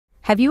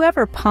Have you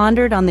ever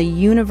pondered on the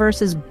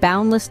universe's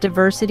boundless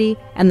diversity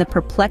and the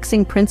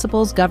perplexing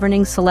principles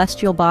governing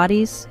celestial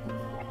bodies?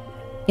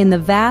 In the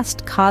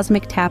vast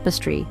cosmic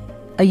tapestry,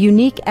 a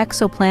unique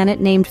exoplanet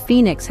named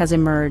Phoenix has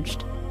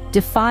emerged,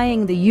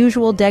 defying the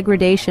usual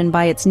degradation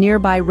by its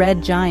nearby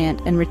red giant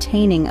and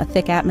retaining a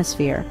thick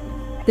atmosphere.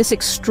 This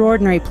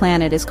extraordinary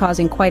planet is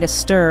causing quite a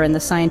stir in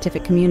the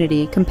scientific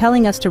community,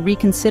 compelling us to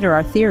reconsider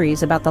our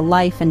theories about the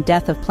life and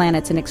death of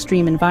planets in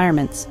extreme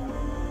environments.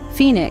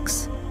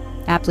 Phoenix,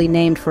 aptly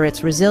named for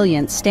its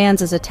resilience,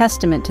 stands as a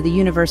testament to the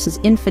universe's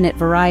infinite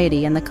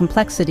variety and the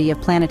complexity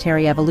of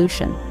planetary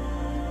evolution.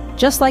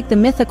 Just like the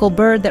mythical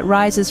bird that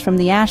rises from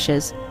the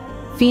ashes,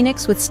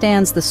 Phoenix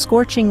withstands the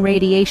scorching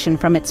radiation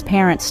from its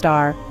parent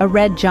star, a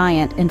red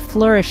giant, and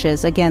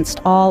flourishes against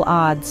all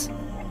odds.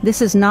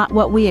 This is not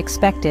what we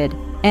expected,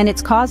 and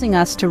it's causing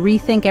us to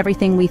rethink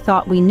everything we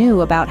thought we knew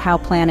about how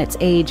planets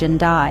age and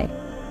die.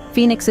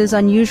 Phoenix's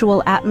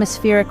unusual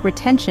atmospheric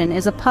retention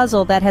is a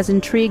puzzle that has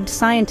intrigued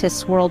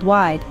scientists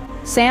worldwide.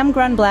 Sam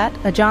Grunblatt,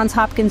 a Johns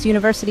Hopkins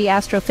University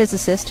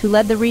astrophysicist who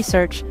led the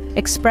research,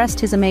 expressed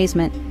his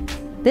amazement.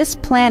 This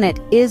planet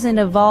isn't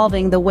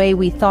evolving the way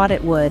we thought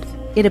it would.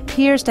 It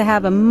appears to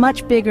have a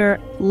much bigger,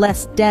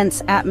 less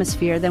dense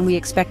atmosphere than we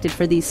expected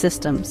for these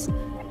systems.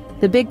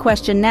 The big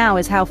question now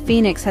is how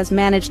Phoenix has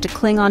managed to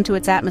cling onto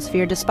its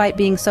atmosphere despite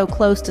being so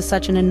close to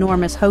such an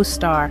enormous host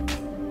star.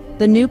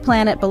 The new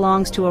planet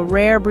belongs to a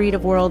rare breed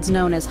of worlds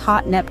known as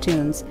hot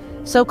Neptunes,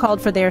 so called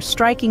for their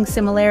striking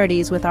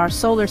similarities with our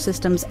solar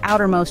system's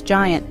outermost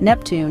giant,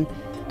 Neptune,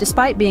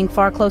 despite being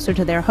far closer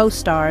to their host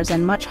stars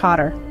and much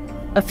hotter.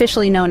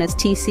 Officially known as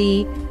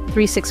TC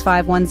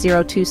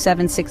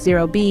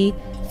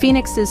 365102760b,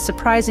 Phoenix is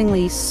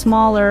surprisingly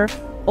smaller,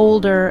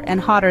 older, and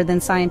hotter than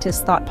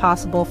scientists thought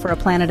possible for a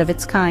planet of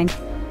its kind.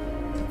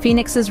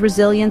 Phoenix's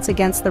resilience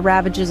against the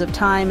ravages of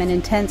time and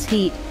intense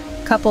heat,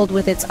 coupled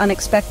with its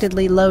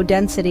unexpectedly low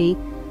density,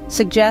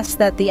 suggests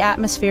that the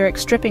atmospheric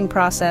stripping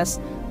process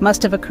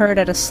must have occurred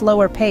at a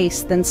slower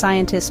pace than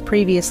scientists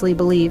previously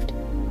believed.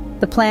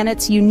 The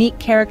planet's unique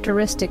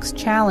characteristics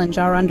challenge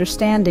our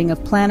understanding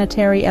of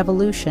planetary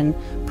evolution,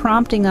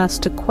 prompting us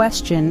to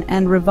question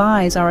and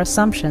revise our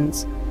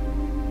assumptions.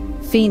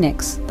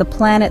 Phoenix, the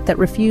planet that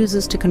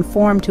refuses to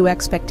conform to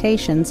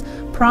expectations,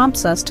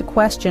 prompts us to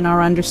question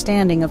our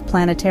understanding of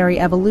planetary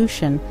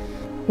evolution.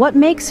 What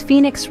makes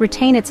Phoenix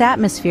retain its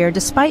atmosphere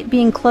despite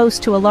being close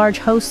to a large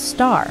host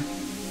star?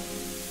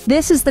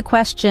 This is the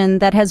question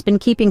that has been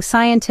keeping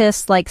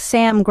scientists like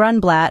Sam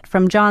Grunblatt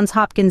from Johns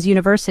Hopkins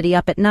University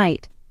up at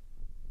night.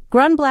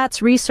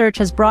 Grunblatt's research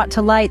has brought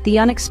to light the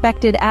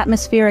unexpected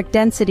atmospheric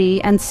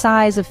density and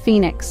size of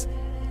Phoenix.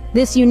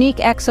 This unique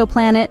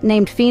exoplanet,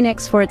 named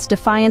Phoenix for its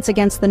defiance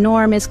against the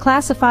norm, is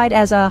classified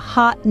as a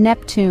hot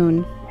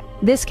Neptune.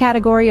 This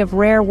category of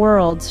rare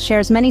worlds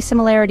shares many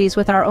similarities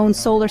with our own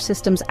solar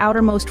system's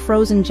outermost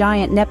frozen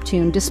giant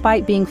Neptune,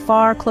 despite being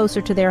far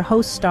closer to their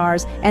host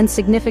stars and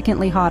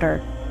significantly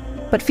hotter.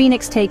 But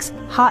Phoenix takes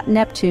hot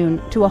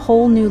Neptune to a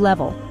whole new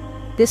level.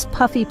 This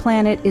puffy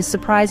planet is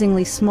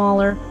surprisingly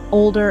smaller,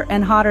 older,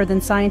 and hotter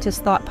than scientists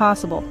thought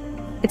possible.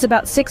 It's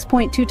about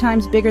 6.2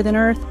 times bigger than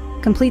Earth,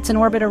 completes an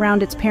orbit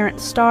around its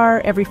parent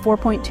star every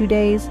 4.2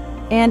 days,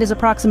 and is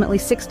approximately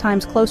 6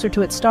 times closer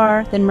to its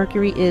star than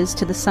Mercury is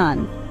to the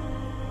Sun.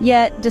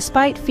 Yet,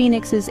 despite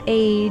Phoenix's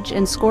age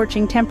and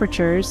scorching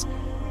temperatures,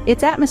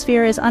 its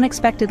atmosphere is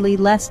unexpectedly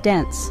less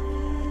dense.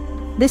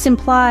 This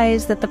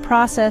implies that the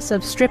process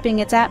of stripping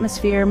its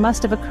atmosphere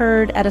must have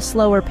occurred at a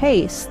slower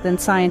pace than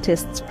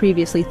scientists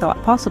previously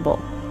thought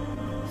possible.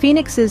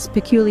 Phoenix's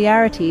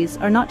peculiarities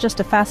are not just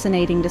a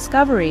fascinating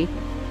discovery,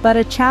 but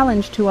a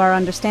challenge to our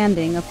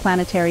understanding of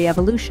planetary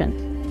evolution.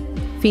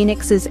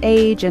 Phoenix's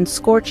age and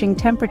scorching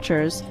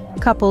temperatures,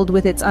 coupled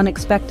with its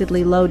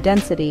unexpectedly low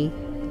density,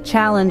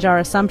 challenge our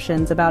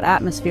assumptions about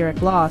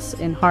atmospheric loss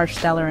in harsh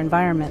stellar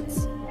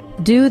environments.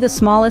 Do the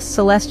smallest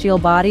celestial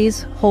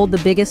bodies hold the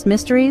biggest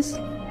mysteries?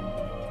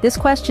 This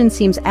question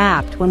seems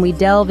apt when we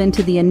delve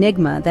into the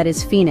enigma that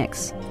is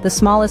Phoenix, the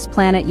smallest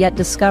planet yet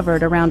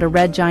discovered around a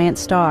red giant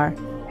star.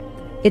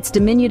 Its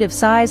diminutive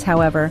size,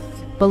 however,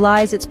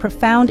 belies its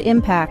profound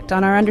impact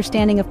on our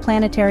understanding of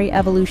planetary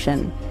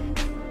evolution.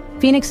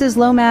 Phoenix's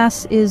low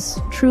mass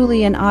is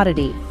truly an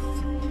oddity.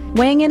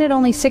 Weighing in at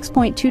only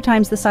 6.2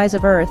 times the size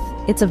of Earth,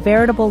 it's a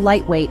veritable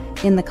lightweight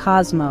in the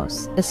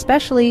cosmos,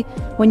 especially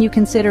when you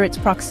consider its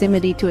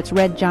proximity to its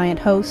red giant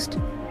host.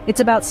 It's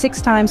about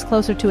 6 times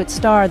closer to its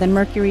star than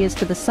Mercury is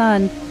to the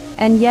Sun,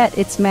 and yet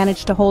it's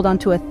managed to hold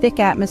onto a thick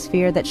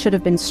atmosphere that should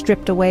have been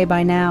stripped away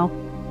by now.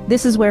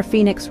 This is where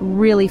Phoenix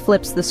really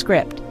flips the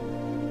script.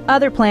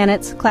 Other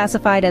planets,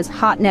 classified as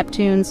hot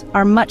Neptunes,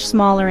 are much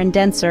smaller and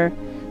denser.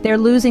 They're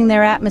losing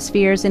their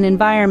atmospheres in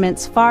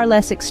environments far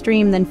less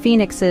extreme than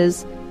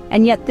Phoenix's,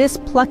 and yet this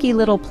plucky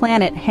little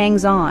planet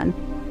hangs on.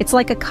 It's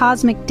like a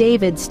cosmic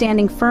David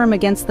standing firm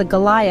against the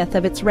Goliath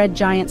of its red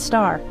giant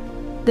star.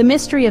 The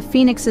mystery of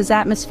Phoenix's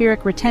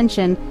atmospheric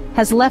retention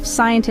has left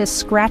scientists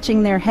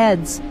scratching their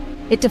heads.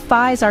 It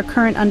defies our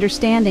current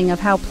understanding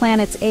of how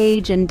planets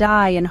age and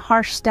die in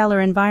harsh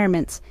stellar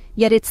environments,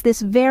 Yet it's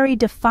this very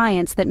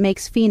defiance that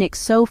makes Phoenix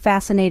so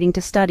fascinating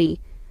to study.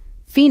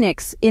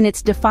 Phoenix, in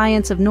its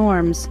defiance of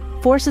norms,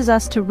 forces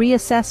us to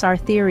reassess our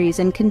theories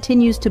and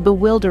continues to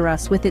bewilder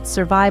us with its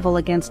survival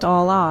against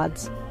all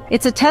odds.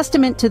 It's a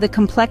testament to the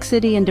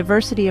complexity and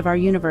diversity of our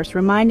universe,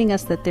 reminding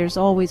us that there's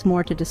always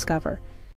more to discover.